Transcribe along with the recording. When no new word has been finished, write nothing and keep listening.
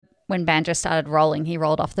when Banjo started rolling, he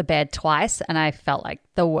rolled off the bed twice and I felt like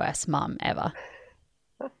the worst mum ever.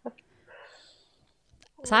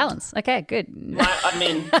 Silence. Okay, good. I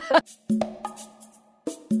mean...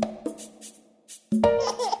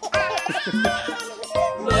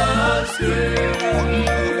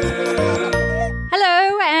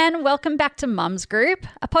 Hello and welcome back to Mums Group,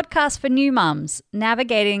 a podcast for new mums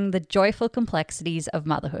navigating the joyful complexities of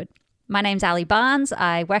motherhood. My name's Ali Barnes.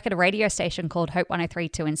 I work at a radio station called Hope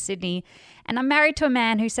 103.2 in Sydney, and I'm married to a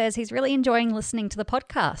man who says he's really enjoying listening to the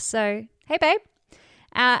podcast. So, hey, babe.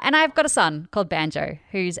 And I've got a son called Banjo,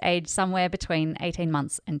 who's aged somewhere between 18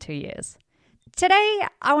 months and 2 years. Today,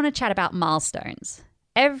 I want to chat about milestones.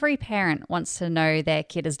 Every parent wants to know their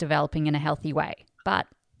kid is developing in a healthy way, but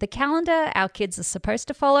the calendar our kids are supposed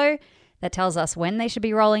to follow that tells us when they should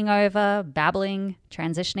be rolling over, babbling,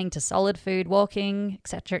 transitioning to solid food, walking,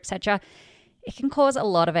 etc., it can cause a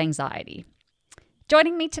lot of anxiety.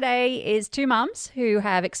 Joining me today is two mums who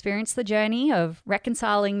have experienced the journey of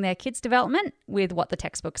reconciling their kids' development with what the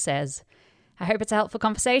textbook says. I hope it's a helpful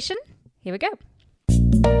conversation. Here we go.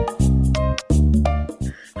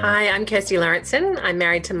 Hi, I'm Kirsty Lawrenson. I'm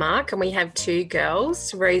married to Mark and we have two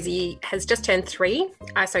girls. Rosie has just turned 3,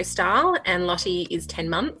 ISO style, and Lottie is 10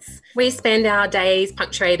 months. We spend our days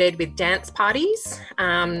punctuated with dance parties,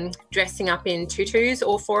 dressing up in tutus,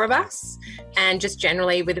 all 4 of us, and just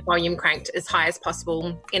generally with the volume cranked as high as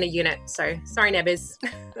possible in a unit. So, sorry, Nebbers.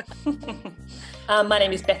 My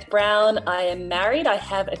name is Beth Brown. I am married. I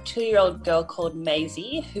have a 2-year-old girl called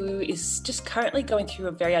Maisie who is just currently going through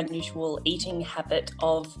a very unusual eating habit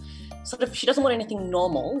of she doesn't want anything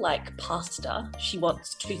normal like pasta. She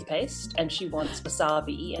wants toothpaste and she wants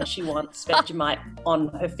wasabi and she wants Vegemite on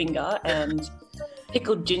her finger and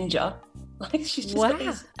pickled ginger. Like she's just got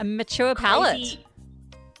these a mature palate. Crazy...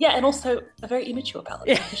 Yeah, and also a very immature palate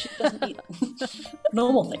because she doesn't eat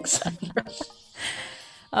normal things.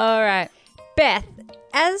 All right. Beth,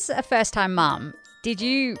 as a first-time mum, did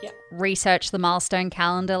you research the milestone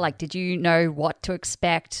calendar? Like, did you know what to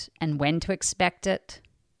expect and when to expect it?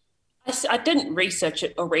 I didn't research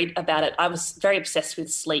it or read about it. I was very obsessed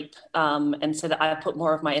with sleep, and so that I put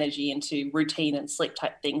more of my energy into routine and sleep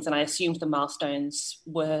type things, and I assumed the milestones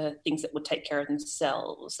were things that would take care of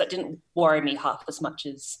themselves. That didn't worry me half as much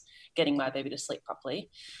as getting my baby to sleep properly.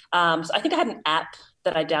 So I think I had an app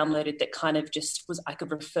that I downloaded that kind of just was I could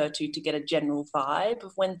refer to get a general vibe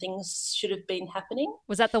of when things should have been happening.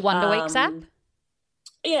 Was that the Wonder Weeks app?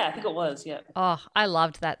 Yeah, I think it was, yeah. Oh, I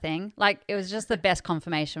loved that thing. Like, it was just the best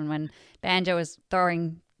confirmation when Banjo was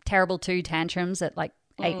throwing terrible 2 tantrums at like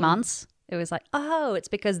 8 months. It was like, oh, it's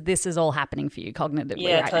because this is all happening for you cognitively right now.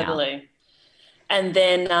 Yeah, totally. And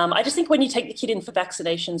then I just think when you take the kid in for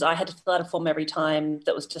vaccinations, I had to fill out a form every time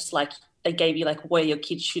that was just like they gave you like where your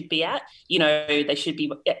kids should be at. You know, they should be,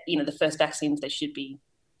 the first vaccines, they should be,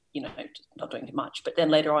 not doing too much. But then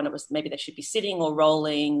later on it was maybe they should be sitting or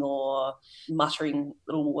rolling or muttering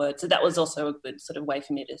little words. So that was also a good sort of way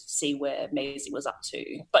for me to see where Maisie was up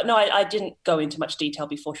to. But no, I didn't go into much detail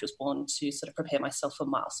before she was born to sort of prepare myself for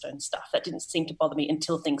milestone stuff. That didn't seem to bother me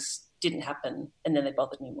until things didn't happen and then they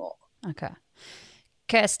bothered me more. Okay.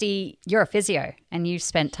 Kirsty, you're a physio and you've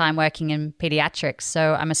spent time working in pediatrics,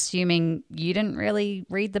 so I'm assuming you didn't really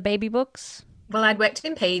read the baby books? Well, I'd worked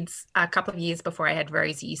in peds a couple of years before I had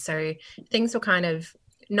Rosie, so things were kind of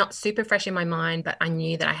not super fresh in my mind, but I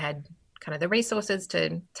knew that I had kind of the resources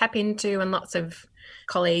to tap into and lots of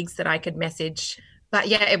colleagues that I could message. But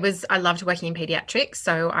yeah, I loved working in pediatrics,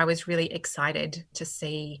 so I was really excited to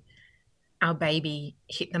see our baby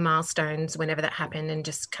hit the milestones whenever that happened and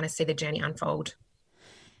just kind of see the journey unfold.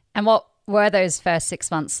 And what were those first 6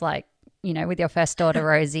 months like, with your first daughter,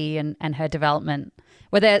 Rosie, and her development?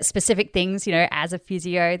 Were there specific things, as a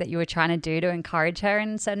physio that you were trying to do to encourage her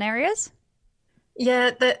in certain areas? Yeah,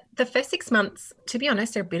 the first 6 months, to be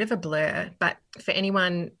honest, are a bit of a blur. But for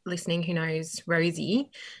anyone listening who knows Rosie,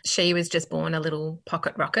 she was just born a little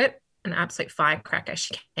pocket rocket, an absolute firecracker.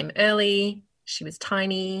 She came early. She was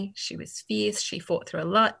tiny. She was fierce. She fought through a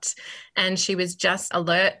lot. And she was just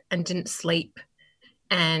alert and didn't sleep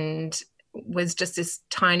and was just this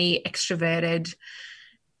tiny extroverted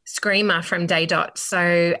screamer from day dot. So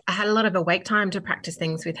I had a lot of awake time to practice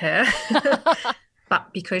things with her.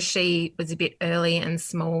 But because she was a bit early and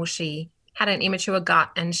small, she had an immature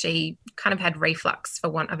gut and she kind of had reflux, for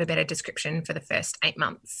want of a better description, for the first 8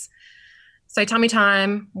 months. So tummy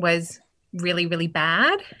time was really, really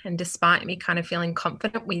bad. And despite me kind of feeling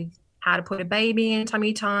confident with how to put a baby in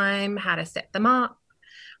tummy time, how to set them up,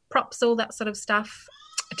 props, all that sort of stuff,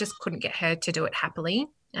 I just couldn't get her to do it happily.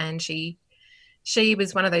 And she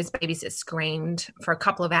was one of those babies that screamed for a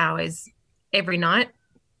couple of hours every night.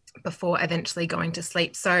 before eventually going to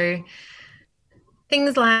sleep. So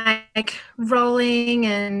things like rolling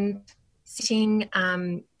and sitting,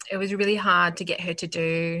 it was really hard to get her to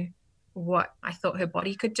do what I thought her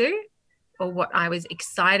body could do, or what I was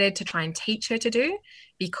excited to try and teach her to do,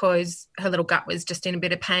 because her little gut was just in a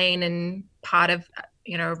bit of pain. And part of,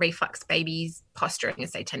 a reflux baby's posturing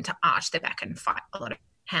is they tend to arch their back and fight a lot of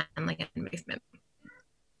handling and movement.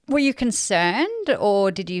 Were you concerned,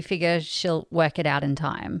 or did you figure she'll work it out in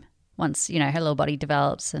time once, her little body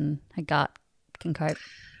develops and her gut can cope?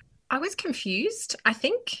 I was confused. I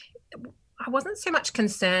think I wasn't so much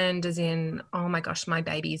concerned as in, oh my gosh, my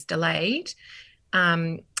baby's delayed.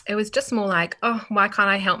 It was just more like, oh, why can't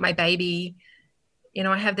I help my baby?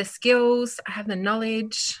 I have the skills, I have the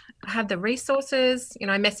knowledge, I have the resources. I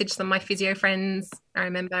messaged some of my physio friends. I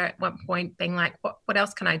remember at one point being like, what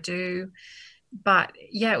else can I do? But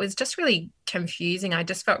yeah, it was just really confusing. I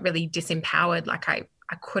just felt really disempowered. Like I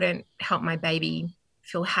couldn't help my baby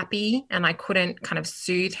feel happy, and I couldn't kind of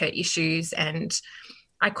soothe her issues, and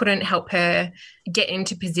I couldn't help her get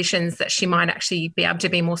into positions that she might actually be able to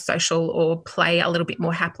be more social or play a little bit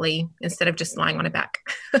more happily instead of just lying on her back.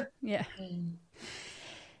 Yeah.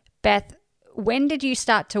 Beth, when did you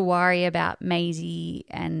start to worry about Maisie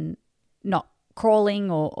and not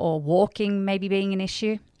crawling or walking maybe being an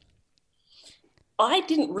issue? I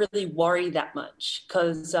didn't really worry that much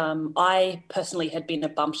because I personally had been a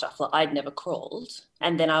bum shuffler. I'd never crawled.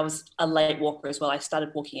 And then I was a late walker as well. I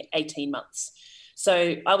started walking at 18 months.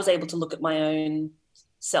 So I was able to look at my own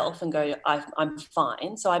self and go, I'm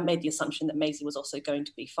fine. So I made the assumption that Maisie was also going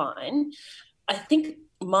to be fine. I think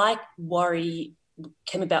my worry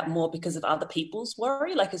came about more because of other people's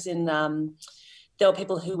worry, like as in there were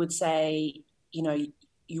people who would say,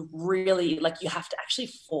 you really, you have to actually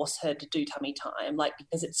force her to do tummy time,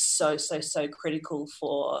 because it's so critical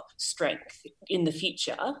for strength in the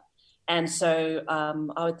future. And so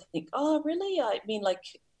I would think, oh, really? I mean,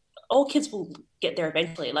 all kids will get there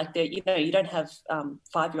eventually. You don't have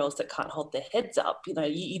 5-year-olds that can't hold their heads up.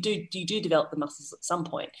 You do develop the muscles at some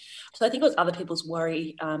point. So I think it was other people's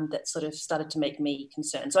worry that sort of started to make me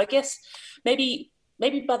concerned. So I guess maybe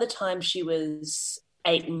by the time she was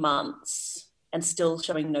 8 months and still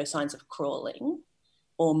showing no signs of crawling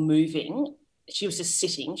or moving, she was just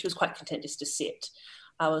sitting. She was quite content just to sit.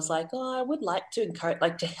 I was like, oh, I would like to encourage,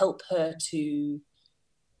 to help her to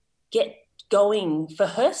get going for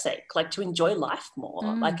her sake, to enjoy life more.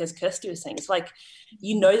 As Kirsty was saying, it's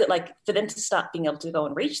that for them to start being able to go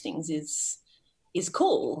and reach things is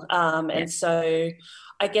cool. And so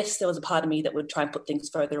I guess there was a part of me that would try and put things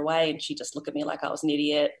further away, and she'd just look at me like I was an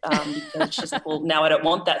idiot because she's like, well, now I don't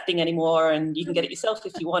want that thing anymore, and you can get it yourself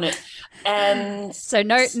if you want it. And so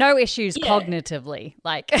no issues cognitively,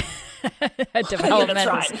 her development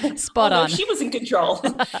right. spot on. She was in control.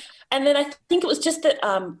 And then I think it was just that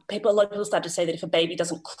a lot of people started to say that if a baby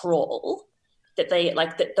doesn't crawl, that they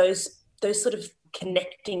that those sort of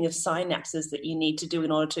connecting of synapses that you need to do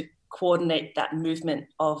in order to coordinate that movement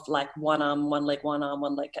of one arm, one leg, one arm,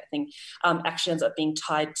 one leg kind of thing, actually ends up being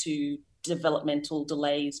tied to developmental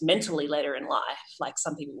delays mentally later in life.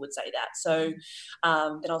 Some people would say that. So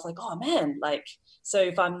then I was like, oh man, so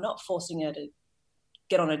if I'm not forcing her to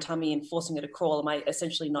get on her tummy and forcing her to crawl, am I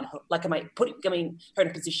essentially not, am I putting her in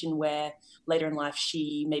a position where later in life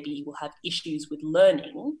she maybe will have issues with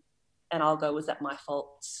learning, and I'll go, was that my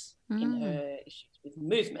fault in her issues with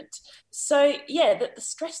movement? So yeah, the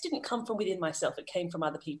stress didn't come from within myself, it came from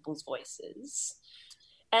other people's voices.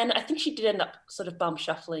 And I think she did end up sort of bum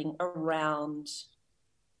shuffling around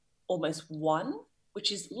almost 1,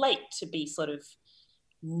 which is late to be sort of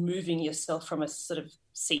moving yourself from a sort of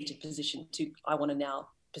seated position to, I want to now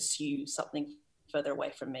pursue something further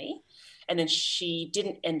away from me. And then she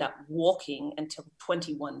didn't end up walking until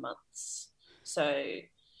 21 months. So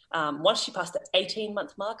once she passed the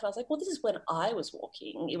 18-month mark, and I was like, well, this is when I was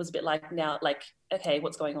walking. It was a bit now, okay,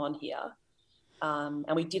 what's going on here?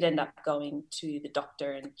 And we did end up going to the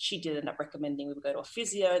doctor, and she did end up recommending we would go to a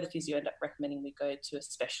physio. The physio ended up recommending we go to a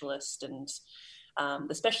specialist, and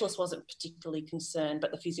the specialist wasn't particularly concerned,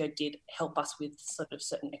 but the physio did help us with sort of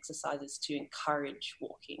certain exercises to encourage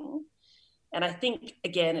walking. And I think,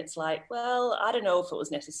 again, it's well, I don't know if it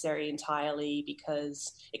was necessary entirely,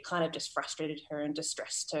 because it kind of just frustrated her and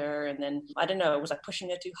distressed her. And then, I don't know, was I pushing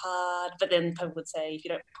her too hard? But then people would say, if you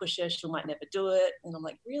don't push her, she might never do it. And I'm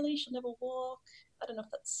like, really? She'll never walk? I don't know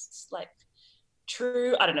if that's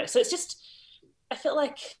true. I don't know. So it's just, I felt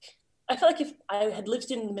like if I had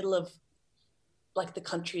lived in the middle of the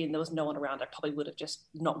country and there was no one around, I probably would have just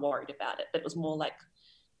not worried about it. But it was more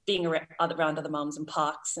being around other mums and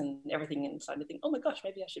parks and everything, and starting to think, oh my gosh,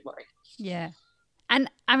 maybe I should worry. Yeah. And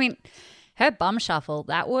I mean, her bum shuffle,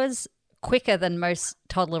 that was quicker than most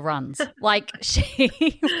toddler runs. Like,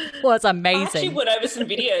 she was amazing. I actually went over some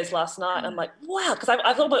videos last night. And I'm like, wow, because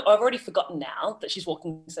I've already forgotten now that she's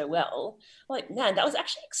walking so well. I'm like, man, that was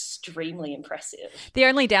actually extremely impressive. The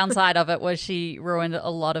only downside of it was she ruined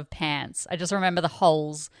a lot of pants. I just remember the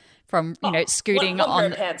holes from, scooting one on.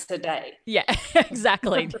 pair of pants a day. Yeah,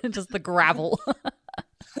 exactly. Just the gravel.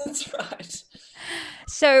 That's right.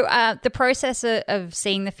 So the process of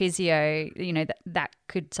seeing the physio, that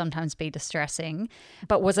could sometimes be distressing.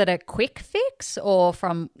 But was it a quick fix, or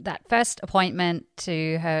from that first appointment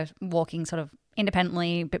to her walking sort of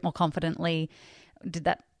independently, a bit more confidently, did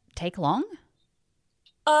that take long?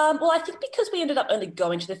 Well, I think because we ended up only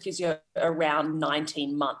going to the physio around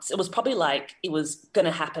 19 months, it was probably like it was going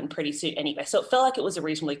to happen pretty soon anyway. So it felt like it was a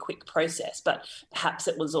reasonably quick process, but perhaps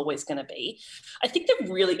it was always going to be. I think the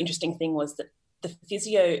really interesting thing was that the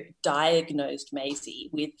physio diagnosed Maisie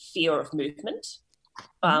with fear of movement,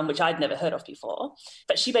 which I'd never heard of before.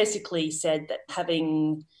 But she basically said that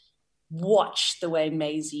having watched the way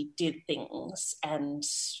Maisie did things and,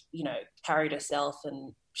 carried herself,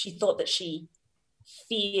 and she thought that she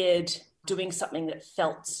feared doing something that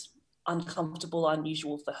felt uncomfortable,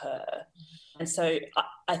 unusual for her. And so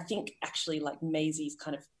I think actually like Maisie's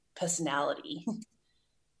kind of personality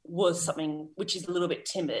was something which is a little bit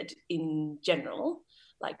timid in general,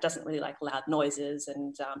 like doesn't really like loud noises,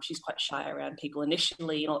 and she's quite shy around people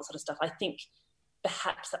initially and all that sort of stuff. I think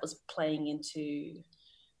perhaps that was playing into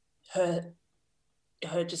her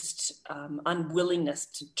just unwillingness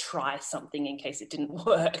to try something in case it didn't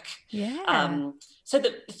work. Yeah. So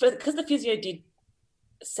because the physio did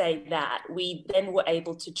say that, we then were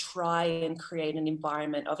able to try and create an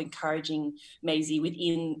environment of encouraging Maisie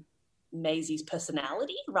within Maisie's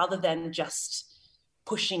personality, rather than just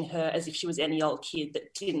pushing her as if she was any old kid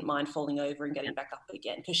that didn't mind falling over and getting back up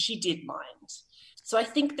again, because she did mind. So I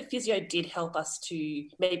think the physio did help us to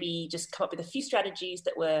maybe just come up with a few strategies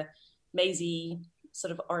that were Maisie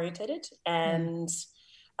sort of orientated, and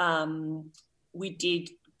we did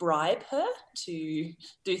bribe her to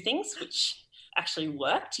do things which actually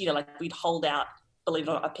worked. Like we'd hold out, believe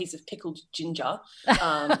it or not, a piece of pickled ginger,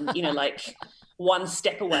 like one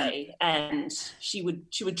step away, and she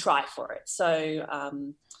would try for it. So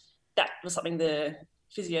that was something the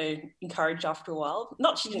physio encouraged after a while.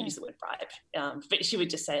 She didn't use the word bribe, but she would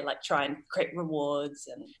just say like try and create rewards,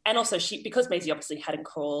 and also because Maisie obviously hadn't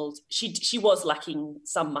crawled, she was lacking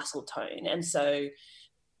some muscle tone, and so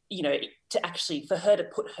for her to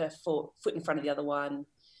put her foot in front of the other one,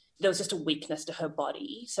 there was just a weakness to her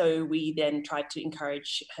body. So we then tried to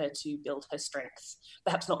encourage her to build her strength,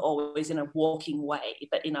 perhaps not always in a walking way,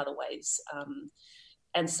 but in other ways.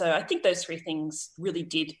 And so I think those three things really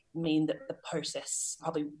did mean that the process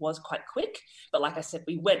probably was quite quick. But like I said,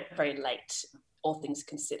 we went very late, all things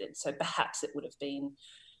considered. So perhaps it would have been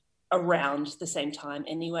around the same time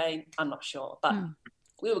anyway. I'm not sure. But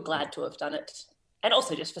we were glad to have done it. And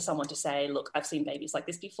also just for someone to say, look, I've seen babies like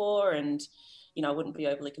this before, and I wouldn't be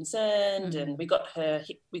overly concerned. And we got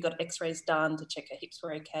x-rays done to check her hips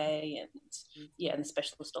were okay. And the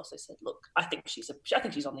specialist also said, look, I think she's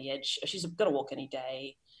on the edge. She's got to walk any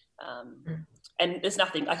day. And there's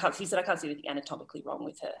nothing, I can't see anything anatomically wrong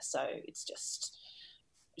with her. So it's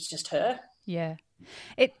just her. Yeah.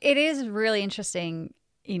 It is really interesting,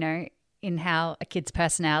 in how a kid's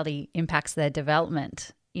personality impacts their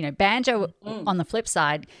development. Banjo, on the flip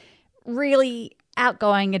side, really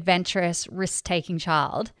outgoing, adventurous, risk-taking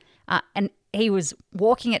child. And he was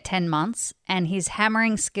walking at 10 months, and his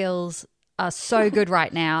hammering skills are so good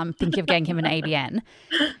right now. I'm thinking of getting him an ABN.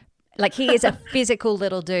 Like, he is a physical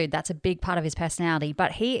little dude. That's a big part of his personality.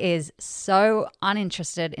 But he is so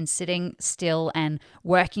uninterested in sitting still and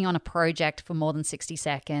working on a project for more than 60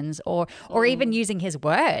 seconds or even using his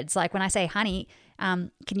words. Like when I say, honey,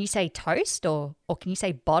 can you say toast or can you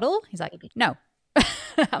say bottle? He's like, no.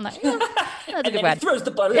 I'm like, that's a good word. He throws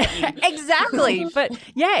the bottle at you. Exactly. But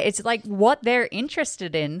yeah, it's like what they're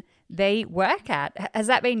interested in, they work at. Has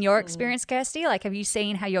that been your experience, Kirsty? Like, have you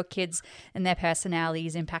seen how your kids and their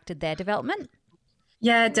personalities impacted their development?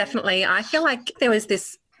 Yeah, definitely. I feel like there was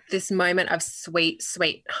this moment of sweet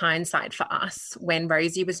hindsight for us when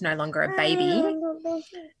Rosie was no longer a baby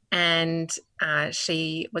and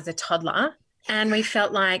she was a toddler. And we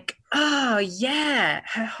felt like, oh, yeah,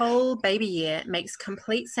 her whole baby year makes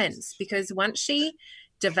complete sense, because once she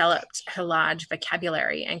developed her large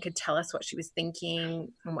vocabulary and could tell us what she was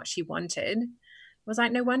thinking and what she wanted, it was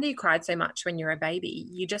like, no wonder you cried so much when you were a baby.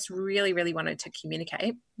 You just really, really wanted to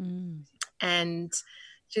communicate. And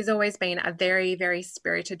She's always been a very, very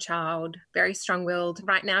spirited child, very strong-willed.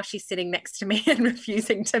 Right now, she's sitting next to me and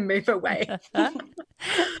refusing to move away. Darling,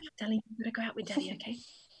 you gotta go out with Daddy, okay?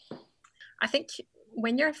 I think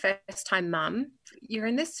when you're a first-time mum, you're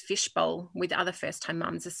in this fishbowl with other first-time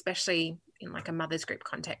mums, especially in like a mother's group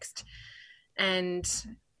context. And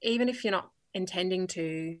even if you're not intending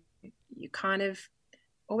to, you're kind of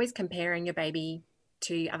always comparing your baby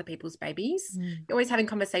to other people's babies. You're always having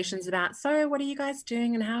conversations about, so what are you guys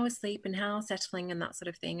doing and how is sleep and how settling and that sort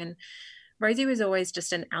of thing. And Rosie was always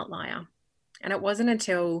just an outlier. And it wasn't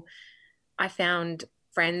until I found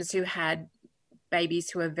friends who had babies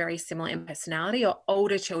who were very similar in personality, or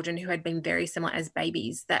older children who had been very similar as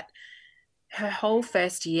babies, that her whole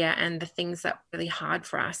first year and the things that were really hard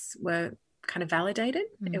for us were kind of validated.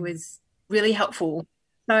 It was really helpful.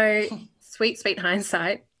 So sweet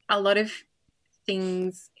hindsight, a lot of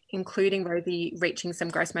things, including Rosie reaching some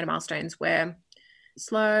gross motor milestones, were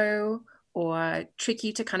slow or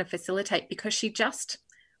tricky to kind of facilitate because she just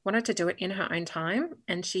wanted to do it in her own time.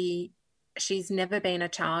 And she's never been a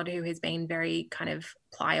child who has been very kind of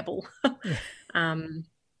pliable.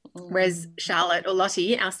 Whereas Charlotte, or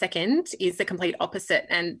Lottie, our second, is the complete opposite.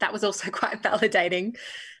 And that was also quite validating.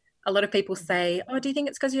 A lot of people say, oh, do you think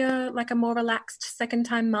it's because you're like a more relaxed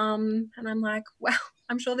second-time mum? And I'm like, well,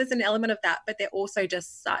 I'm sure there's an element of that, but they're also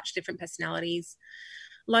just such different personalities.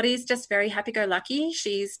 Lottie's just very happy-go-lucky.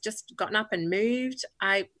 She's just gotten up and moved.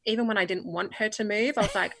 Even when I didn't want her to move, I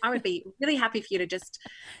was like, I would be really happy for you to just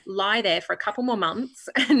lie there for a couple more months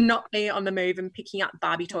and not be on the move and picking up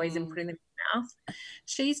Barbie toys and putting them in her mouth.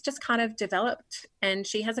 She's just kind of developed, and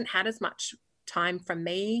she hasn't had as much time from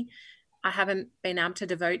me. I haven't been able to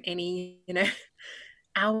devote any,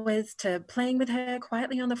 hours to playing with her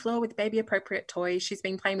quietly on the floor with baby appropriate toys. She's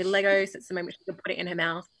been playing with Lego since the moment she could put it in her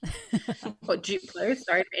mouth. Or Duplo,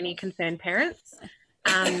 sorry for any concerned parents.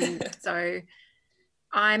 So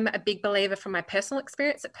I'm a big believer from my personal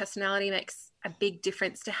experience that personality makes a big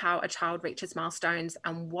difference to how a child reaches milestones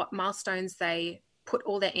and what milestones they put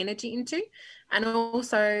all their energy into. And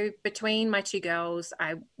also between my two girls,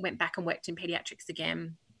 I went back and worked in pediatrics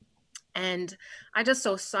again. And I just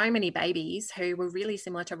saw so many babies who were really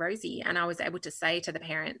similar to Rosie. And I was able to say to the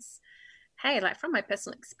parents, hey, like from my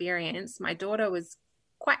personal experience, my daughter was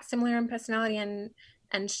quite similar in personality,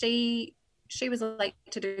 and she was like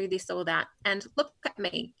to do this or that. And look at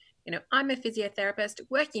me, I'm a physiotherapist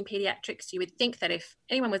working in pediatrics. You would think that if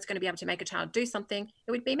anyone was going to be able to make a child do something,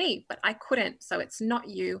 it would be me, but I couldn't. So it's not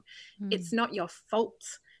you. It's not your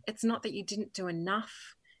fault. It's not that you didn't do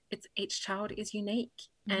enough. It's each child is unique.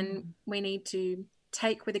 And we need to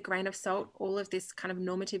take with a grain of salt all of this kind of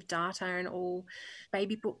normative data and all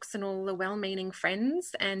baby books and all the well-meaning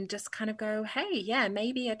friends, and just kind of go, hey, yeah,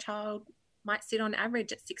 maybe a child might sit on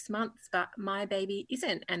average at 6 months, but my baby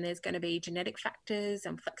isn't. And there's going to be genetic factors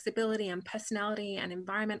and flexibility and personality and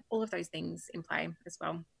environment, all of those things in play as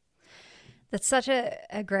well. That's such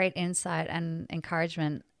a great insight and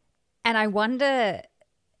encouragement. And I wonder,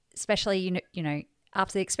 especially,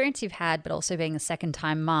 after the experience you've had, but also being a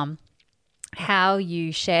second-time mum, how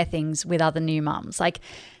you share things with other new mums. Like,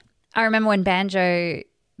 I remember when Banjo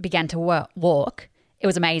began to walk, it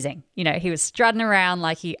was amazing. He was strutting around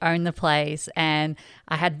like he owned the place, and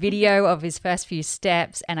I had video of his first few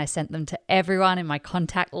steps, and I sent them to everyone in my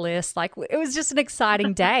contact list. Like, it was just an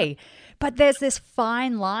exciting day. But there's this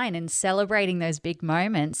fine line in celebrating those big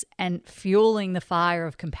moments and fueling the fire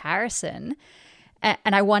of comparison.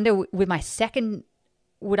 And I wonder, with my second,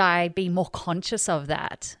 would I be more conscious of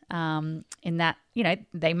that, in that,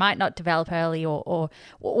 they might not develop early, or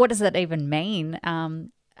what does that even mean?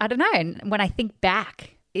 I don't know. And when I think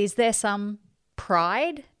back, is there some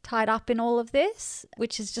pride tied up in all of this,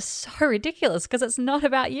 which is just so ridiculous because it's not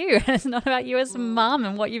about you. It's not about you as a mum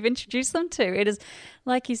and what you've introduced them to. It is,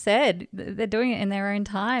 like you said, they're doing it in their own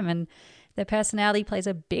time, and their personality plays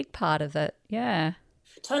a big part of it. Yeah.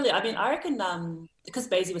 Totally. I mean, I reckon because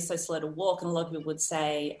Maisie was so slow to walk, and a lot of people would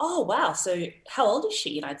say, oh, wow, so how old is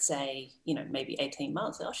she? And I'd say, maybe 18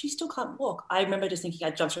 months. Oh, she still can't walk. I remember just thinking,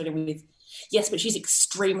 I jumped straight in with, yes, but she's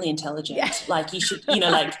extremely intelligent. Yeah. Like, you should,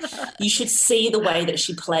 you should see the way that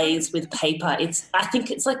she plays with paper. I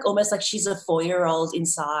think it's like almost like she's a 4-year-old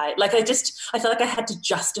inside. Like, I felt like I had to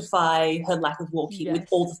justify her lack of walking with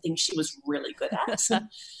all the things she was really good at.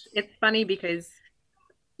 It's funny because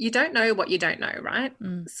you don't know what you don't know, right?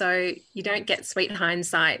 So you don't get sweet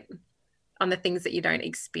hindsight on the things that you don't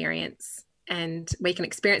experience. And we can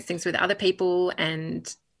experience things with other people,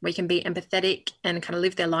 and we can be empathetic and kind of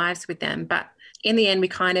live their lives with them. But in the end,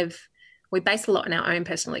 we base a lot on our own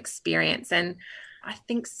personal experience. And I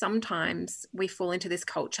think sometimes we fall into this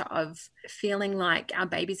culture of feeling like our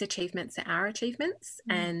baby's achievements are our achievements.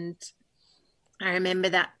 And I remember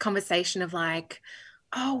that conversation of like,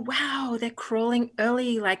 oh, wow, they're crawling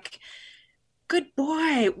early. Like, good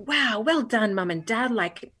boy. Wow, well done, mum and dad.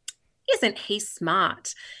 Like, isn't he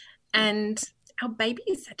smart? And our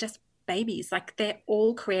babies are just babies. Like, they're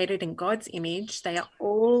all created in God's image. They are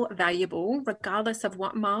all valuable, regardless of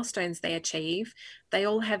what milestones they achieve. They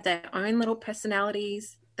all have their own little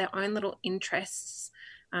personalities, their own little interests.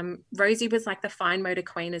 Rosie was like the fine motor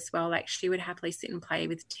queen as well. Like, she would happily sit and play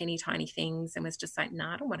with teeny tiny things and was just like,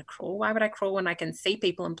 nah, I don't want to crawl. Why would I crawl when I can see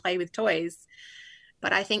people and play with toys?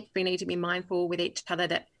 But I think we need to be mindful with each other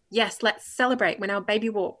that, yes, let's celebrate when our baby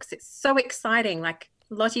walks. It's so exciting. Like,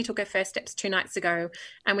 Lottie took her first steps 2 nights ago,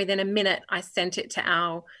 and within a minute I sent it to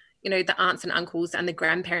our, the aunts and uncles and the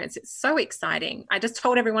grandparents. It's so exciting. I just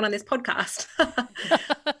told everyone on this podcast.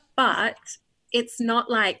 But it's not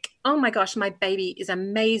like, oh my gosh, my baby is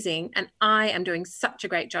amazing and I am doing such a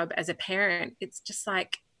great job as a parent. It's just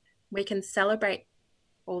like, we can celebrate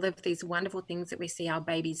all of these wonderful things that we see our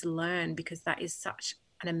babies learn, because that is such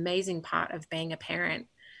an amazing part of being a parent.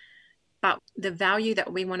 But the value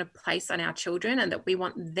that we want to place on our children and that we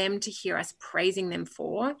want them to hear us praising them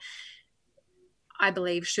for, I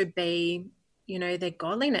believe should be, their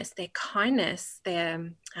godliness, their kindness,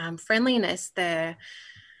 their friendliness, their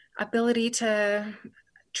ability to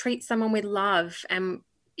treat someone with love. And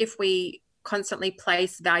if we constantly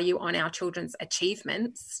place value on our children's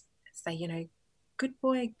achievements, say, good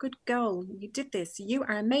boy, good girl, you did this, you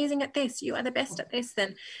are amazing at this, you are the best at this,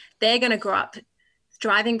 then they're going to grow up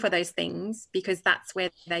striving for those things, because that's where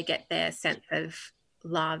they get their sense of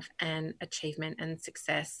love and achievement and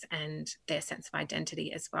success and their sense of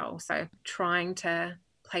identity as well. So trying to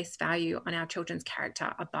place value on our children's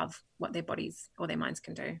character above what their bodies or their minds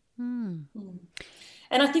can do.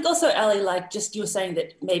 And I think also, Ali, like just you were saying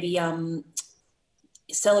that maybe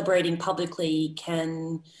celebrating publicly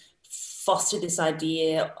can foster this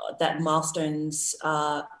idea that milestones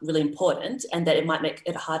are really important and that it might make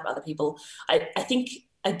it hard for other people. I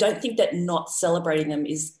don't think that not celebrating them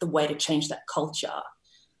is the way to change that culture.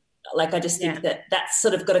 Like, I just think that that's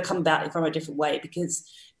sort of got to come about from a different way, because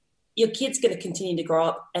your kid's going to continue to grow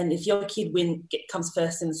up. And if your kid comes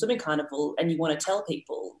first in the swimming carnival and you want to tell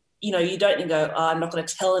people, you don't go, oh, I'm not going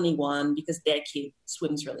to tell anyone because their kid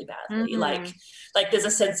swims really badly. Like there's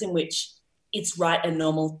a sense in which it's right and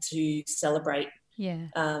normal to celebrate.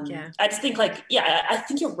 I just think I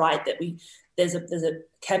think you're right that there's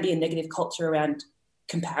can be a negative culture around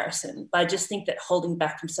comparison, but I just think that holding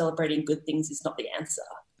back from celebrating good things is not the answer.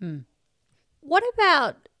 What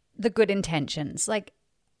about the good intentions? Like,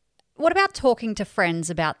 what about talking to friends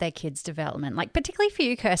about their kids' development? Like, particularly for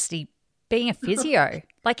you, Kirsty, being a physio,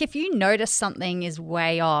 like if you notice something is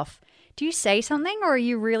way off, do you say something, or are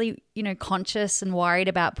you really, conscious and worried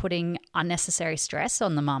about putting unnecessary stress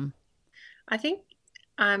on the mum? I think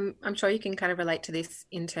I'm sure you can kind of relate to this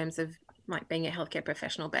in terms of like being a healthcare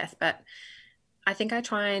professional, Beth, but I think I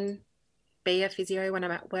try and be a physio when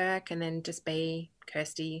I'm at work and then just be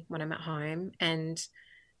Kirsty when I'm at home. And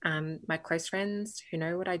my close friends who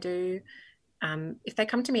know what I do, if they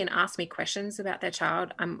come to me and ask me questions about their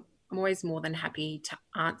child, I'm always more than happy to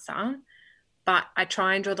answer. But I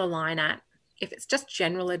try and draw the line at, if it's just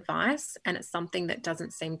general advice and it's something that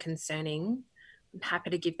doesn't seem concerning, I'm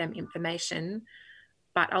happy to give them information.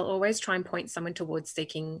 But I'll always try and point someone towards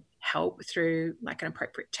seeking help through like an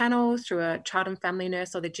appropriate channel, through a child and family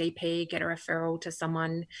nurse or the GP, get a referral to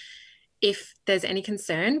someone if there's any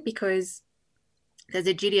concern, because there's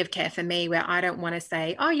a duty of care for me where I don't want to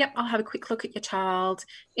say, oh, yep, I'll have a quick look at your child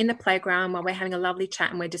in the playground while we're having a lovely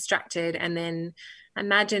chat and we're distracted. And then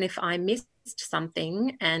imagine if I missed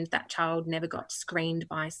something and that child never got screened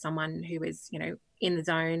by someone who was, in the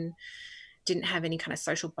zone, didn't have any kind of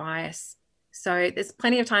social bias. So there's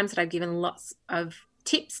plenty of times that I've given lots of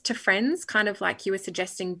tips to friends, kind of like you were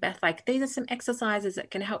suggesting, Beth, like these are some exercises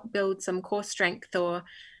that can help build some core strength, or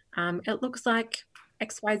it looks like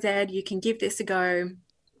XYZ, you can give this a go.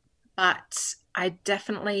 But I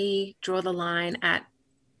definitely draw the line at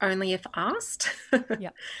only if asked.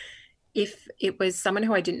 If it was someone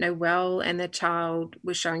who I didn't know well and the child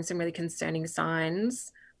was showing some really concerning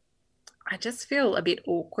signs, I just feel a bit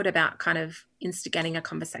awkward about kind of instigating a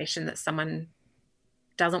conversation that someone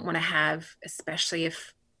doesn't want to have, especially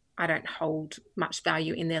if I don't hold much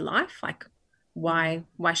value in their life. Like, why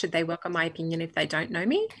should they welcome my opinion if they don't know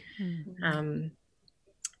me?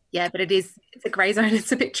 But it's a grey zone.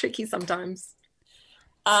 It's a bit tricky sometimes.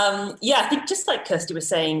 I think just like Kirsty was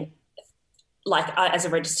saying, like as a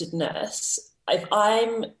registered nurse, if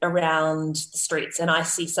I'm around the streets and I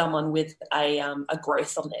see someone with a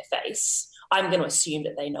growth on their face, I'm going to assume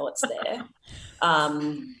that they know it's there.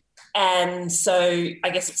 And so I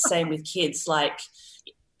guess it's the same with kids. Like,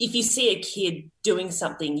 if you see a kid doing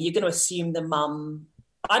something, you're going to assume I'm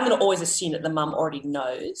going to always assume that the mum already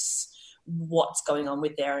knows what's going on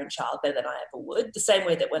with their own child better than I ever would. The same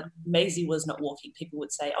way that when Maisie was not walking, people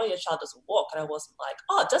would say, oh, your child doesn't walk. And I wasn't like,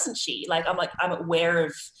 oh, doesn't she? I'm aware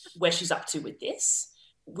of where she's up to with this.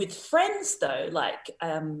 With friends though, like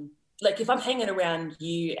if I'm hanging around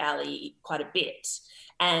you, Ali, quite a bit,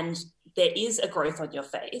 and there is a growth on your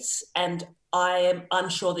face, and I am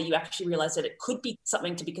unsure that you actually realize that it could be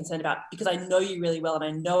something to be concerned about, because I know you really well and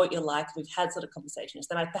I know what you're like, we've had sort of conversations,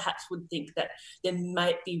 then I perhaps would think that there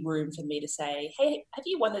might be room for me to say, hey, have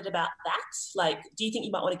you wondered about that? Like, do you think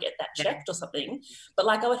you might want to get that checked or something? But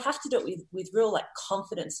like, I would have to do it with real like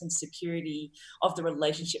confidence and security of the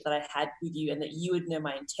relationship that I had with you, and that you would know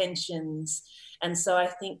my intentions. And so I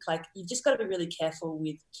think like you've just got to be really careful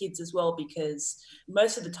with kids as well, because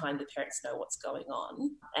most of the time the parents know what's going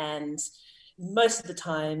on, and most of the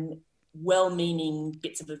time well-meaning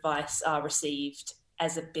bits of advice are received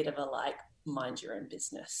as a bit of a like mind your own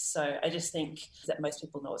business. So I just think that most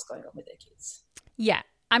people know what's going on with their kids. Yeah,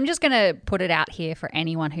 I'm just going to put it out here for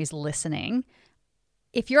anyone who's listening.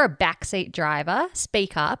 If you're a backseat driver,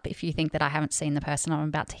 speak up if you think that I haven't seen the person I'm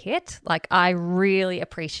about to hit. Like, I really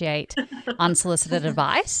appreciate unsolicited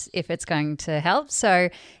advice if it's going to help. So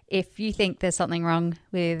if you think there's something wrong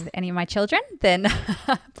with any of my children, then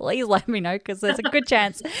please let me know, because there's a good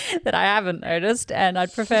chance that I haven't noticed, and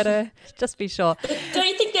I'd prefer to just be sure. But don't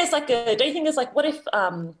you think there's what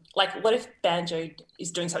if Banjo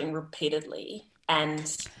is doing something repeatedly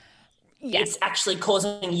and it's actually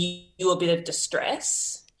causing you a bit of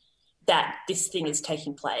distress that this thing is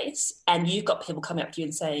taking place, and you've got people coming up to you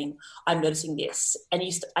and saying, I'm noticing this. And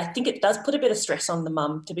I think it does put a bit of stress on the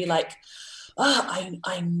mum to be like, oh,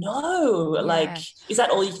 I know. Yeah. Like, is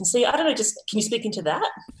that all you can see? I don't know. Just, can you speak into that?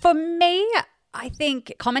 For me, I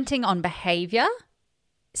think commenting on behavior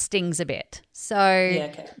stings a bit.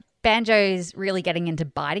 So Banjo's really getting into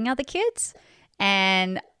biting other kids,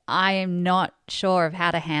 and I am not sure of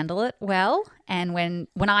how to handle it well. And when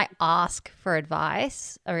I ask for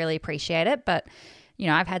advice, I really appreciate it. But, you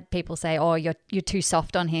know, I've had people say, oh, you're too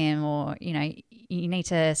soft on him, or, you know, you need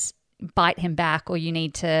to bite him back, or you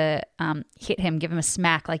need to hit him, give him a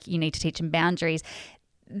smack, like you need to teach him boundaries.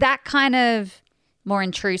 That kind of more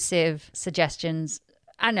intrusive suggestions,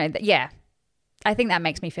 I know that, yeah, I think that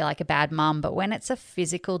makes me feel like a bad mum. But when it's a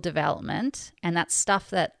physical development, and that's stuff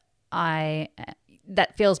that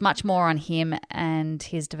that feels much more on him and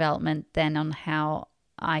his development than on how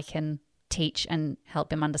I can teach and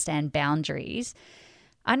help him understand boundaries,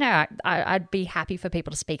 I know I'd be happy for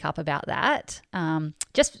people to speak up about that.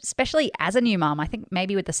 Just especially as a new mum, I think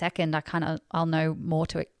maybe with the second, I'll know more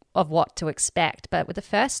of what to expect. But with the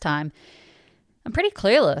first time, I'm pretty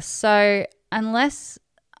clueless. So unless,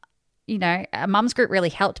 you know, a mum's group really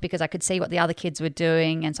helped, because I could see what the other kids were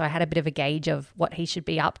doing, and so I had a bit of a gauge of what he should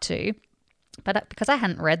be up to. But because I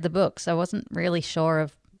hadn't read the books, I wasn't really sure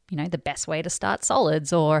of, you know, the best way to start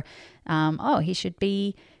solids, or, he should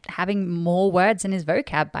be having more words in his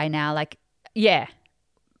vocab by now. Like, yeah.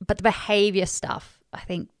 But the behavior stuff, I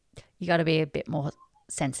think you got to be a bit more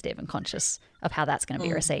sensitive and conscious of how that's going to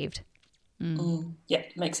be received. Yeah,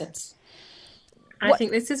 makes sense. I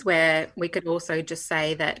think this is where we could also just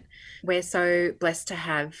say that we're so blessed to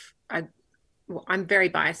have I'm very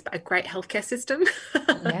biased, but a great healthcare system.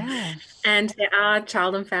 Yeah. And there are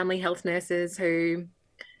child and family health nurses who,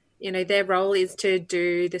 you know, their role is to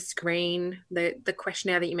do the screen, the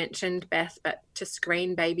questionnaire that you mentioned, Beth, but to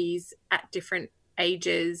screen babies at different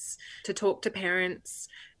ages, to talk to parents,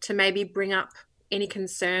 to maybe bring up any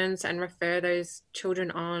concerns and refer those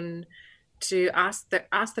children on, to ask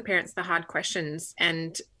the parents the hard questions,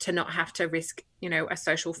 and to not have to risk, you know, a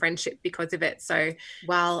social friendship because of it. So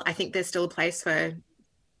while I think there's still a place for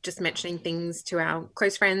just mentioning things to our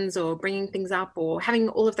close friends, or bringing things up, or having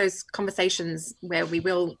all of those conversations where we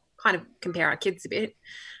will kind of compare our kids a bit,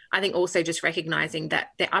 I think also just recognizing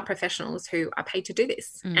that there are professionals who are paid to do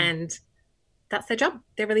this, and that's their job.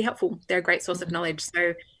 They're really helpful. They're a great source of knowledge.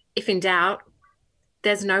 So if in doubt,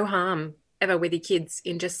 there's no harm ever with your kids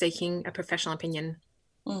in just seeking a professional opinion.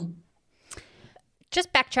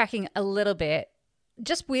 Just backtracking a little bit,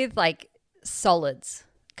 just with like solids,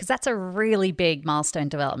 because that's a really big milestone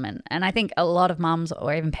development. And I think a lot of mums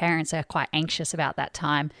or even parents are quite anxious about that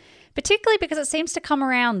time, particularly because it seems to come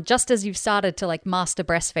around just as you've started to like master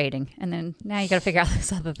breastfeeding. And then now you got to figure out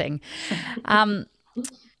this other thing. And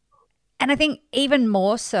I think even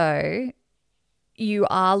more so you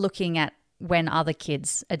are looking at when other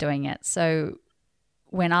kids are doing it. So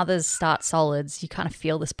when others start solids, you kind of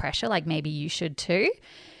feel this pressure, like maybe you should too.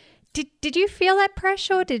 Did you feel that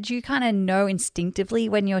pressure? Did you kind of know instinctively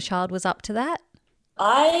when your child was up to that?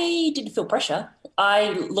 I didn't feel pressure.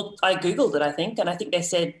 I Googled it, I think, and I think they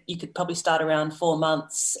said you could probably start around 4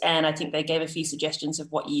 months, and I think they gave a few suggestions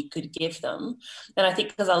of what you could give them. And I think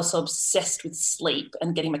because I was so obsessed with sleep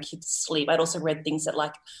and getting my kids to sleep, I'd also read things that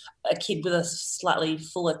like a kid with a slightly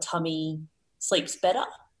fuller tummy sleeps better.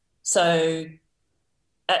 So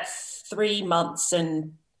at 3 months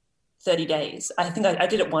and 30 days, I think I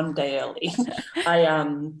did it one day early.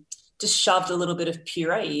 I just shoved a little bit of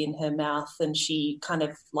puree in her mouth and she kind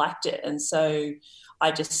of liked it. And so I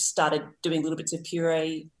just started doing little bits of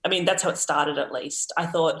puree. I mean, that's how it started at least. I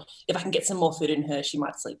thought if I can get some more food in her, she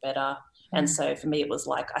might sleep better. And so for me, it was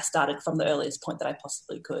like I started from the earliest point that I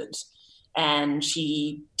possibly could. And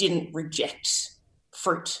she didn't reject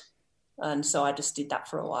fruit. And so I just did that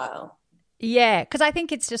for a while. Yeah, because I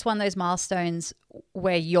think it's just one of those milestones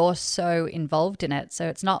where you're so involved in it. So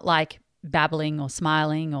it's not like babbling or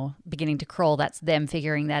smiling or beginning to crawl. That's them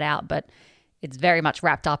figuring that out. But it's very much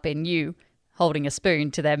wrapped up in you holding a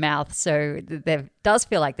spoon to their mouth. So there does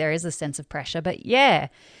feel like there is a sense of pressure. But yeah,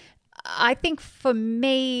 I think for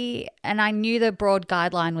me, and I knew the broad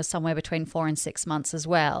guideline was somewhere between 4 and 6 months as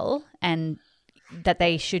well, and that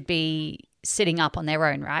they should be sitting up on their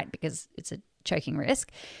own, right? Because it's a choking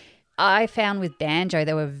risk. I found with Banjo,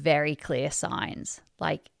 there were very clear signs.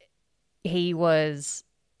 Like he was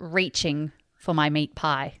reaching for my meat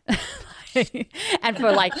pie. And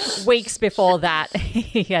for like weeks before that,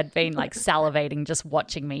 he had been like salivating, just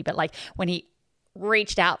watching me. But like when he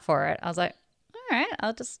reached out for it, I was like, all right,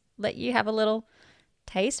 I'll just let you have a little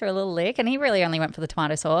taste or a little lick. And he really only went for the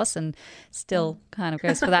tomato sauce and still kind of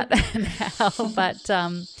goes for that now. But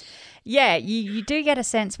yeah, you do get a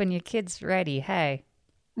sense when your kid's ready. Hey.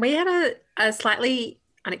 We had a slightly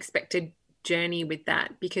unexpected journey with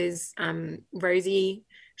that because Rosie,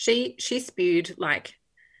 she spewed like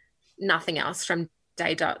nothing else from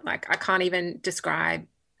day dot. Like I can't even describe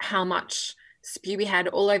how much spew we had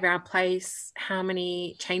all over our place, how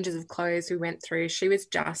many changes of clothes we went through. She was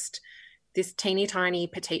just this teeny tiny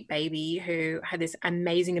petite baby who had this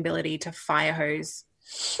amazing ability to fire hose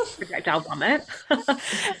projectile vomit.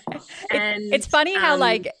 And it's funny how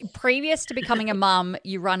like previous to becoming a mum,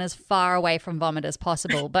 you run as far away from vomit as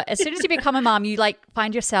possible, but as soon as you become a mum, you like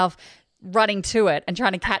find yourself running to it and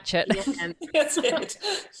trying to catch it. Yeah. That's it.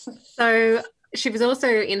 So she was also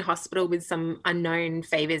in hospital with some unknown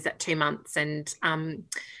fevers at 2 months, and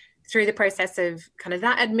through the process of kind of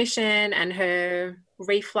that admission and her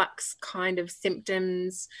reflux kind of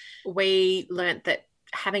symptoms, we learnt that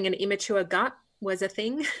having an immature gut was a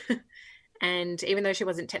thing. And even though she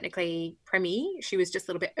wasn't technically preemie, she was just a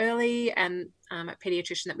little bit early, and a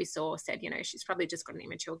pediatrician that we saw said, she's probably just got an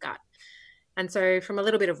immature gut. And so from a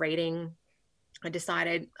little bit of reading, I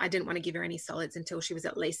decided I didn't want to give her any solids until she was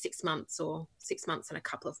at least 6 months or 6 months and a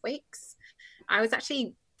couple of weeks. I was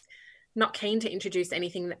actually not keen to introduce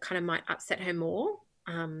anything that kind of might upset her more.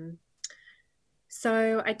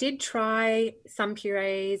 So I did try some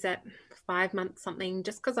purees at 5 months something,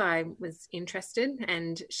 just because I was interested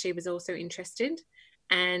and she was also interested.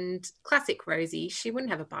 And classic Rosie, she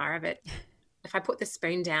wouldn't have a bar of it. If I put the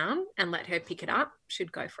spoon down and let her pick it up,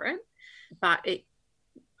 she'd go for it. But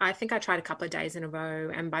I think I tried a couple of days in a row,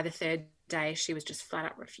 and by the third day she was just flat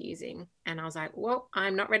out refusing. And I was like, well,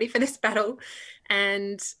 I'm not ready for this battle.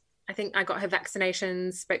 And I think I got her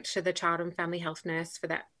vaccinations, spoke to the child and family health nurse for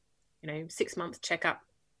that 6-month checkup,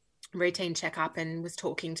 routine checkup, and was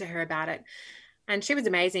talking to her about it. And she was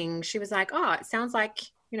amazing. She was like, oh, it sounds like,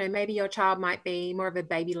 maybe your child might be more of a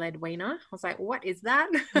baby-led weaner. I was like, what is that?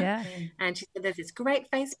 Yeah. And she said, there's this great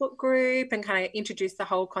Facebook group, and kind of introduced the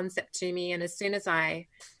whole concept to me. And as soon as I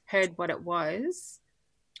heard what it was,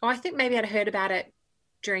 I think maybe I'd heard about it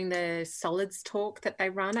during the solids talk that they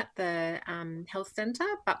run at the health centre.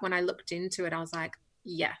 But when I looked into it, I was like,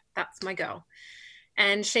 yeah, that's my girl.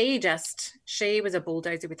 And she was a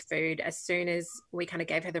bulldozer with food as soon as we kind of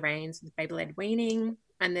gave her the reins with baby-led weaning.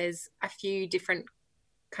 And there's a few different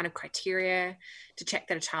kind of criteria to check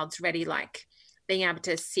that a child's ready, like being able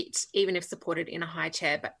to sit, even if supported in a high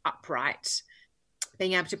chair, but upright,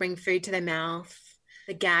 being able to bring food to their mouth.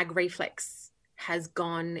 The gag reflex has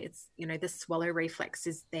gone. It's, the swallow reflex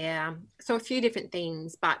is there. So a few different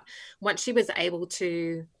things. But once she was able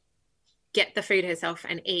to get the food herself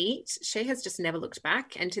and eat, she has just never looked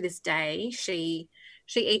back. And to this day, she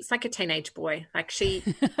eats like a teenage boy. Like she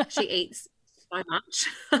eats so much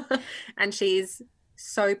and she's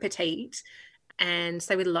so petite. And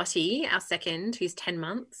so with Lottie, our second, who's 10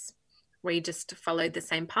 months, we just followed the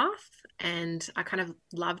same path. And I kind of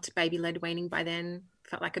loved baby-led weaning by then,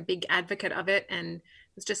 felt like a big advocate of it, and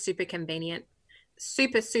it was just super convenient.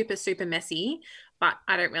 Super, super, super messy, but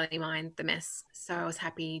I don't really mind the mess. So I was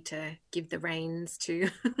happy to give the reins to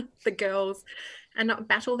the girls and not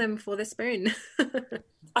battle them for the spoon.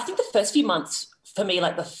 I think the first few months for me,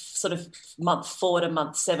 like the sort of month 4 to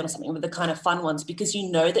month 7 or something, were the kind of fun ones, because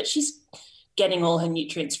you know that she's getting all her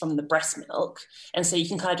nutrients from the breast milk, and so you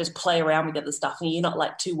can kind of just play around with the other stuff and you're not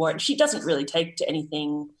like too worried. She doesn't really take to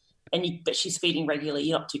anything, but she's feeding regularly,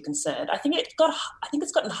 you're not too concerned. I think it's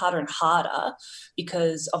gotten harder and harder,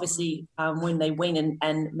 because obviously when they wean,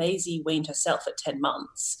 and Maisie weaned herself at 10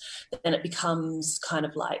 months, then it becomes kind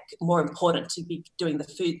of like more important to be doing the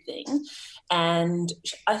food thing. And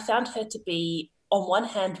I found her to be, on one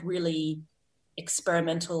hand, really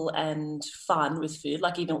experimental and fun with food,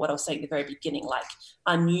 like even what I was saying at the very beginning, like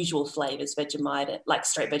unusual flavors, Vegemite, like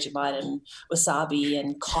straight Vegemite and wasabi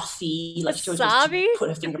and coffee. Like she always wants to put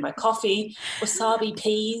her finger in my coffee. Wasabi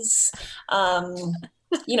peas.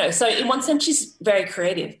 You know, so in one sense she's very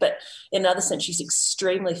creative, but in another sense she's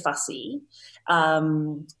extremely fussy,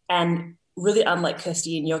 and really unlike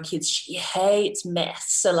Kirsty and your kids, she hates mess.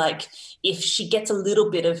 So like if she gets a little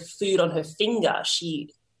bit of food on her finger,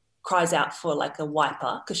 she cries out for like a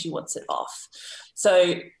wiper because she wants it off.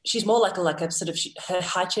 So she's more like a sort of, her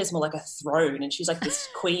high chair is more like a throne, and she's like this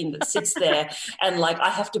queen that sits there, and like I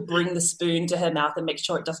have to bring the spoon to her mouth and make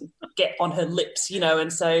sure it doesn't get on her lips, you know.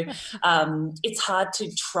 And so it's hard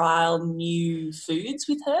to trial new foods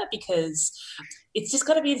with her, because it's just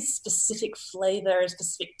got to be a specific flavor, a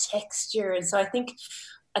specific texture. And so I think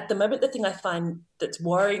at the moment the thing I find that's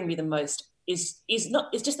worrying me the most is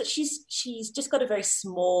just that she's just got a very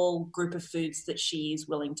small group of foods that she's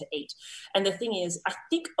willing to eat. And the thing is, I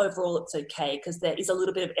think overall it's okay, because there is a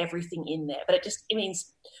little bit of everything in there, but it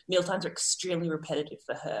means mealtimes are extremely repetitive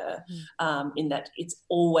for her, in that it's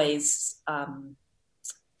always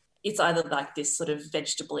it's either like this sort of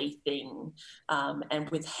vegetable-y thing, and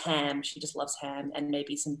with ham, she just loves ham, and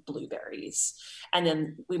maybe some blueberries. And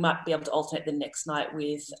then we might be able to alternate the next night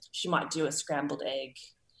with, she might do a scrambled egg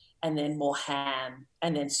and then more ham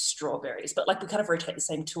and then strawberries. But like we kind of rotate the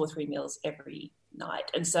same 2 or 3 meals every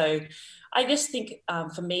night. And so I just think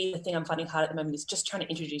for me, the thing I'm finding hard at the moment is just trying to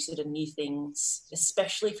introduce her to new things,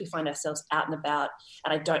 especially if we find ourselves out and about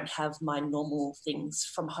and I don't have my normal things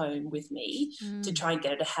from home with me to try and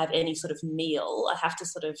get her to have any sort of meal. I have to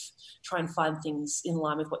sort of try and find things in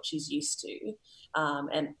line with what she's used to.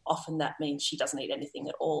 And often that means she doesn't eat anything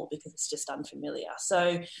at all because it's just unfamiliar.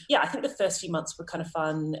 So yeah, I think the first few months were kind of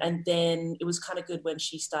fun. And then it was kind of good when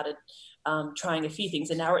she started trying a few things.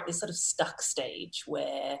 And now we're at this sort of stuck stage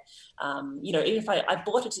where, you know, even if I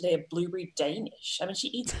bought her today a blueberry Danish. I mean, she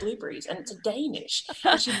eats blueberries and it's a Danish.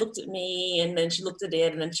 And she looked at me and then she looked at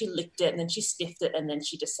it and then she licked it and then she sniffed it and then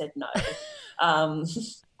she just said no.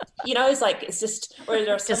 You know, it's like, it's just...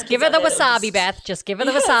 Just give her the wasabi, Beth. Just give her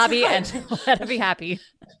the wasabi and let her be happy.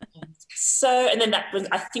 So, and then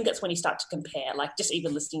I think that's when you start to compare, like just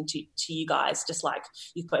even listening to you guys, just like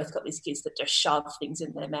you've both got these kids that just shove things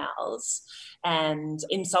in their mouths. And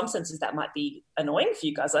in some senses that might be annoying for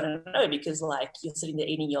you guys. I don't know, because like you're sitting there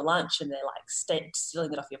eating your lunch and they're like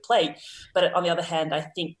stealing it off your plate. But on the other hand, I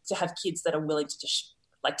think to have kids that are willing to just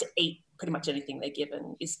like to eat pretty much anything they're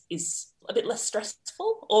given is a bit less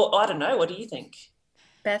stressful. Or I don't know, what do you think?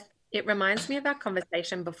 Beth, it reminds me of our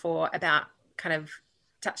conversation before about kind of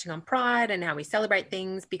touching on pride and how we celebrate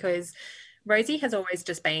things, because Rosie has always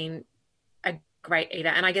just been a great eater,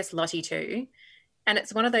 and I guess Lottie too. And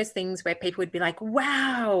it's one of those things where people would be like,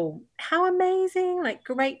 wow, how amazing, like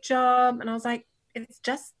great job. And I was like, it's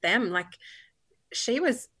just them. Like she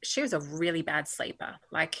was a really bad sleeper.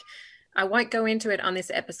 Like I won't go into it on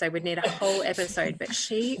this episode, we'd need a whole episode, but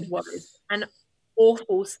she was an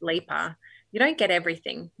awful sleeper. You don't get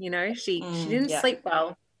everything, you know. She didn't sleep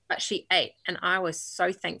well, but she ate, and I was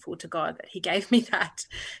so thankful to God that he gave me that,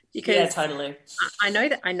 because totally. I know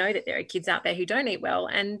that there are kids out there who don't eat well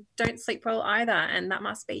and don't sleep well either, and that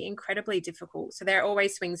must be incredibly difficult. So there are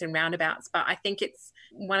always swings and roundabouts, but I think it's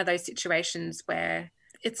one of those situations where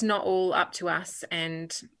it's not all up to us.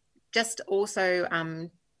 And just also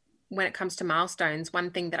when it comes to milestones,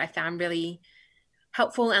 one thing that I found really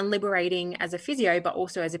helpful and liberating as a physio, but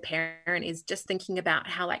also as a parent, is just thinking about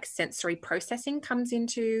how like sensory processing comes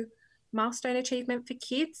into milestone achievement for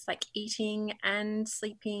kids, like eating and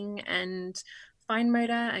sleeping and fine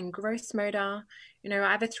motor and gross motor. You know,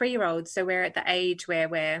 I have a 3-year-old, so we're at the age where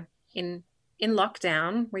we're in in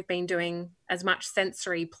lockdown, we've been doing as much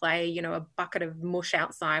sensory play, you know, a bucket of mush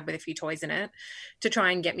outside with a few toys in it, to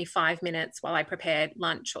try and get me 5 minutes while I prepared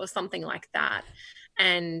lunch or something like that.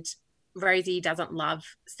 And Rosie doesn't love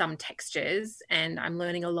some textures, and I'm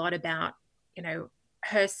learning a lot about, you know,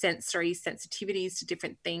 her sensory sensitivities to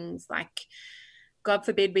different things. Like, God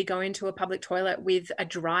forbid we go into a public toilet with a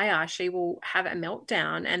dryer, she will have a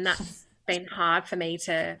meltdown. And that's been hard for me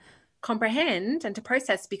to comprehend and to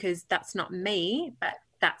process, because that's not me, but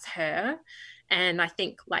that's her. And I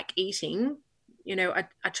think, like eating, you know,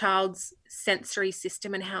 a child's sensory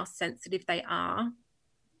system and how sensitive they are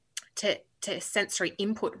to sensory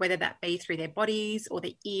input, whether that be through their bodies or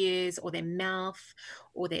their ears or their mouth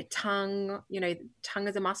or their tongue, you know, tongue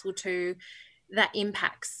is a muscle too, that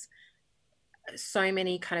impacts so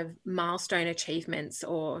many kind of milestone achievements,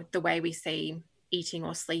 or the way we see eating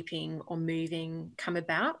or sleeping or moving come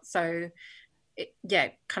about. So it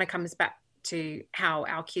kind of comes back to how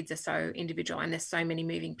our kids are so individual, and there's so many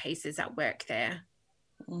moving pieces at work there.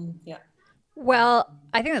 Yeah. Well,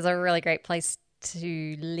 I think that's a really great place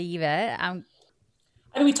to leave it. I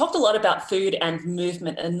mean, we talked a lot about food and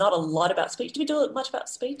movement and not a lot about speech. Did we do much about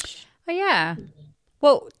speech? Oh, yeah.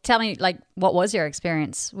 Well, tell me, like, what was your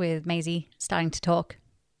experience with Maisie starting to talk?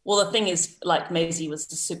 Well, the thing is, like, Maisie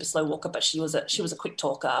was a super slow walker, but she was a quick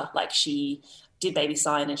talker. Like, she did baby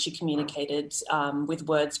sign and she communicated with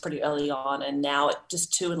words pretty early on. And now at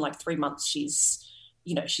just 2 and like 3 months, she's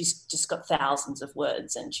just got thousands of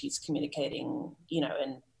words, and she's communicating, you know,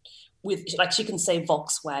 and with, like, she can say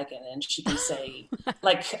Volkswagen, and she can say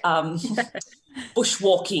like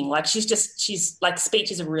bushwalking. Like, she's like, speech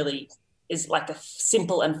is like a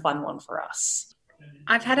simple and fun one for us.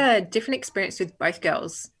 I've had a different experience with both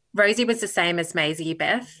girls. Rosie was the same as Maisie,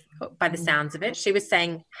 Beth, by the sounds of it. She was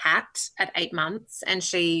saying hat at 8 months, and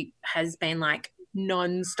she has been like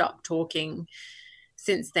non-stop talking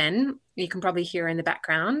since then. You can probably hear her in the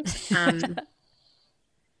background.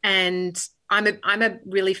 And I'm a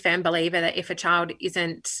really firm believer that if a child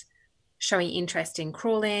isn't showing interest in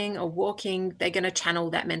crawling or walking, they're going to channel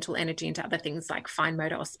that mental energy into other things like fine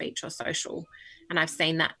motor or speech or social. And I've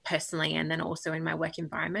seen that personally, and then also in my work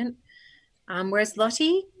environment. Whereas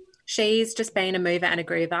Lottie, she's just been a mover and a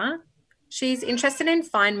groover. She's interested in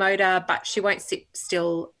fine motor, but she won't sit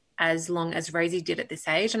still as long as Rosie did at this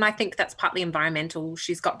age. And I think that's partly environmental.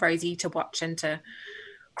 She's got Rosie to watch and to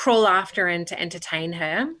crawl after and to entertain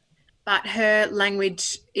her. But her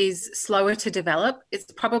language is slower to develop.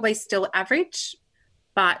 It's probably still average,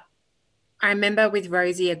 but I remember with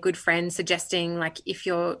Rosie, a good friend suggesting, like, if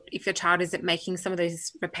your child isn't making some of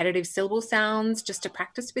those repetitive syllable sounds, just to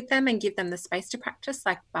practice with them and give them the space to practice,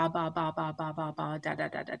 like ba ba ba ba ba ba ba da da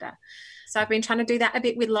da da da. So I've been trying to do that a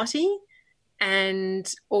bit with Lottie,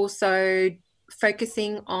 and also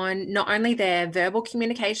focusing on not only their verbal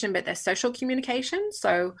communication but their social communication.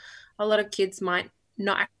 So a lot of kids might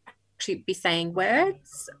not actually be saying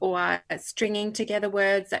words or stringing together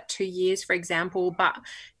words at 2 years, for example, but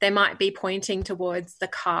they might be pointing towards the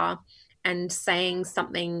car and saying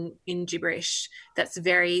something in gibberish that's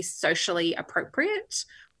very socially appropriate.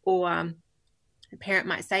 Or a parent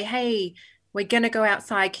might say, hey, we're going to go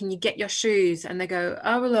outside, can you get your shoes? And they go,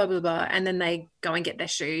 oh, blah, blah, blah. And then they go and get their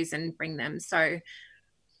shoes and bring them. So I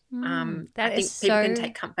think people can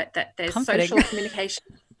take comfort that there's social communication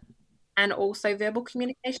and also verbal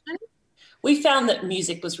communication. We found that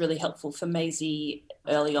music was really helpful for Maisie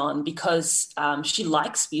early on, because she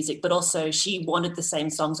likes music, but also she wanted the same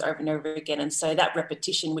songs over and over again. And so that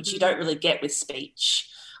repetition, which you don't really get with speech,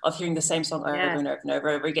 of hearing the same song over and over and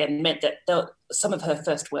over again, meant that some of her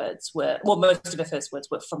first words were, well, most of her first words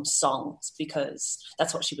were from songs, because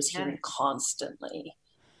that's what she was hearing constantly.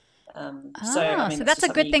 So that's a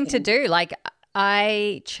good thing to do. Like,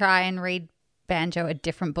 I try and read Banjo a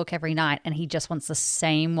different book every night, and he just wants the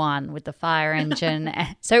same one with the fire engine.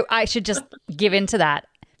 So I should just give into that,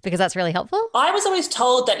 because that's really helpful. I was always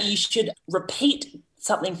told that you should repeat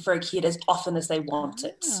something for a kid as often as they want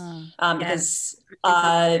it, because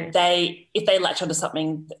if they latch onto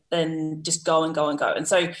something, then just go and go and go. And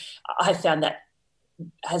so I found that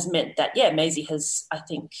has meant that Maisie has, I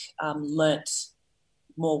think, learnt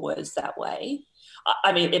more words that way.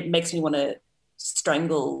 I mean, it makes me want to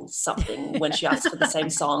strangle something when she asks for the same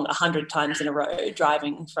song 100 times in a row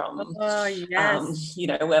driving from wherever,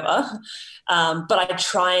 but I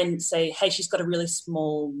try and say, hey, she's got a really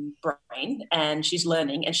small brain and she's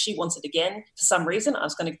learning and she wants it again. For some reason I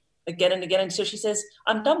was going to again and again until she says,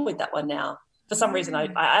 I'm done with that one now. For some reason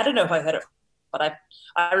I don't know if I heard it, but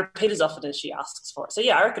I repeat as often as she asks for it. So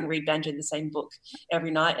I reckon read Banjo the same book every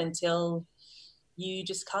night until you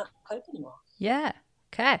just can't cope anymore.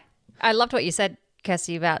 Okay. I loved what you said,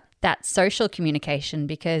 Kirsty, about that social communication,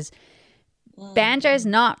 because Banjo's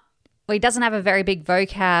he doesn't have a very big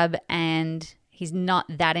vocab and he's not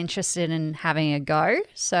that interested in having a go.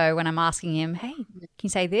 So when I'm asking him, hey, can you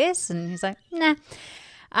say this? And he's like, nah.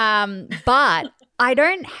 But I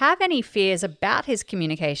don't have any fears about his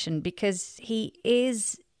communication because he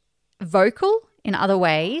is vocal in other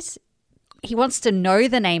ways. He wants to know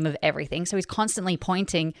the name of everything. So he's constantly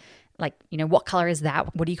pointing, like, what color is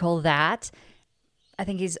that? What do you call that? I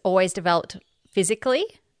think he's always developed physically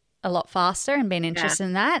a lot faster and been interested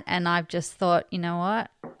in that. And I've just thought, you know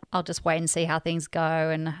what? I'll just wait and see how things go,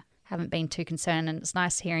 and haven't been too concerned. And it's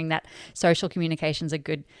nice hearing that social communication's a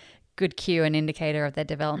good cue and indicator of their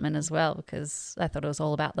development as well, because I thought it was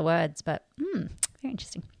all about the words. But very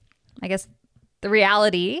interesting. I guess the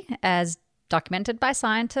reality, as documented by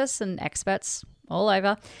scientists and experts all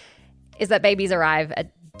over, is that babies arrive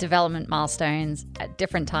at development milestones at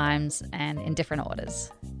different times and in different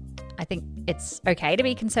orders. I think it's okay to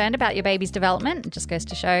be concerned about your baby's development. It just goes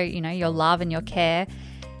to show, your love and your care.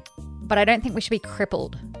 But I don't think we should be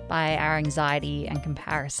crippled by our anxiety and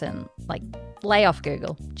comparison. Like, lay off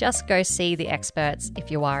Google. Just go see the experts if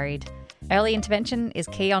you're worried. Early intervention is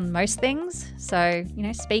key on most things. So,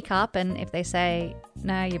 speak up. And if they say,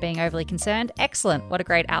 no, you're being overly concerned, excellent. What a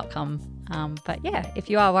great outcome. But yeah, if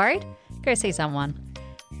you are worried, go see someone.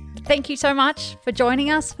 Thank you so much for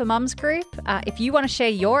joining us for Mums Group. If you want to share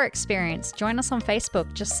your experience, join us on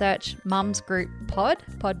Facebook. Just search Mums Group Pod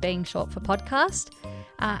being short for podcast.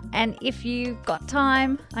 And if you've got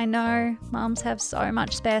time, I know mums have so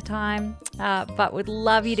much spare time, but would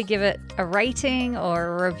love you to give it a rating or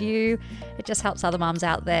a review. It just helps other mums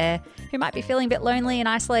out there who might be feeling a bit lonely and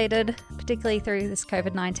isolated, particularly through this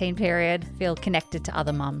COVID-19 period, feel connected to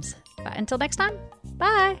other mums. But until next time,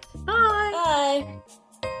 bye. Bye.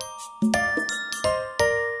 Bye.